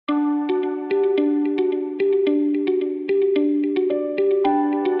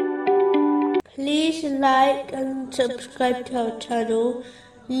like and subscribe to our channel.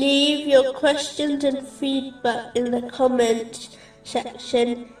 Leave your questions and feedback in the comments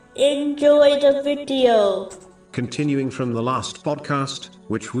section. Enjoy the video. Continuing from the last podcast,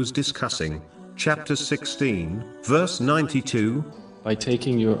 which was discussing chapter 16, verse 92. By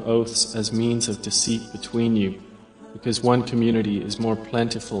taking your oaths as means of deceit between you, because one community is more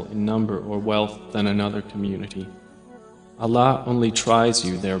plentiful in number or wealth than another community. Allah only tries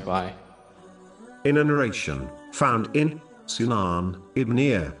you thereby. In a narration found in Sunan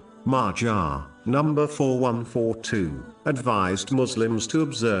Ibn Majah, number 4142, advised Muslims to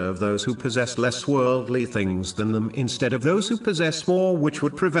observe those who possess less worldly things than them instead of those who possess more, which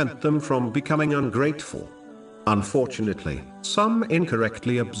would prevent them from becoming ungrateful. Unfortunately, some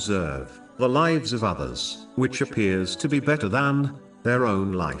incorrectly observe the lives of others, which appears to be better than their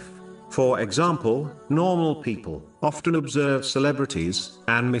own life. For example, normal people often observe celebrities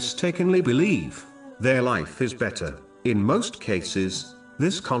and mistakenly believe their life is better. In most cases,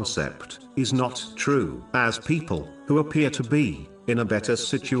 this concept is not true, as people who appear to be in a better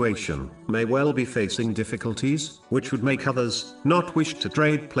situation may well be facing difficulties, which would make others not wish to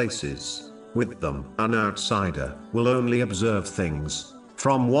trade places with them. An outsider will only observe things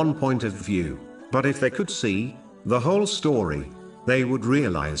from one point of view, but if they could see the whole story, they would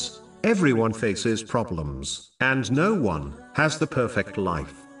realize everyone faces problems, and no one has the perfect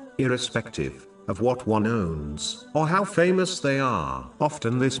life, irrespective of what one owns or how famous they are.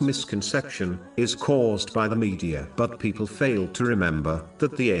 Often this misconception is caused by the media, but people fail to remember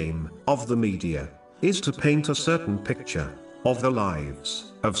that the aim of the media is to paint a certain picture of the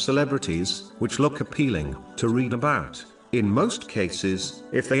lives of celebrities which look appealing to read about. In most cases,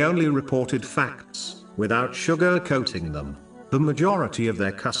 if they only reported facts without sugarcoating them, the majority of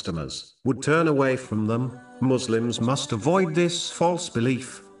their customers would turn away from them. Muslims must avoid this false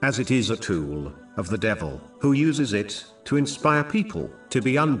belief, as it is a tool of the devil, who uses it to inspire people to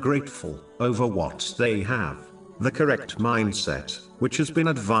be ungrateful over what they have. The correct mindset, which has been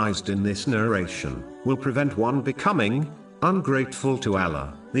advised in this narration, will prevent one becoming ungrateful to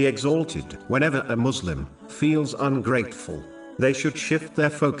Allah, the Exalted. Whenever a Muslim feels ungrateful, they should shift their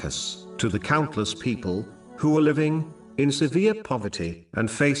focus to the countless people who are living in severe poverty and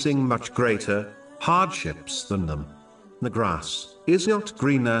facing much greater hardships than them. The grass is not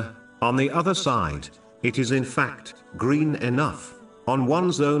greener on the other side, it is in fact green enough on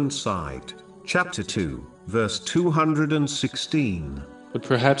one's own side. Chapter 2, verse 216. But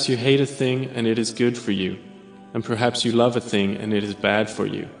perhaps you hate a thing and it is good for you, and perhaps you love a thing and it is bad for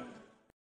you.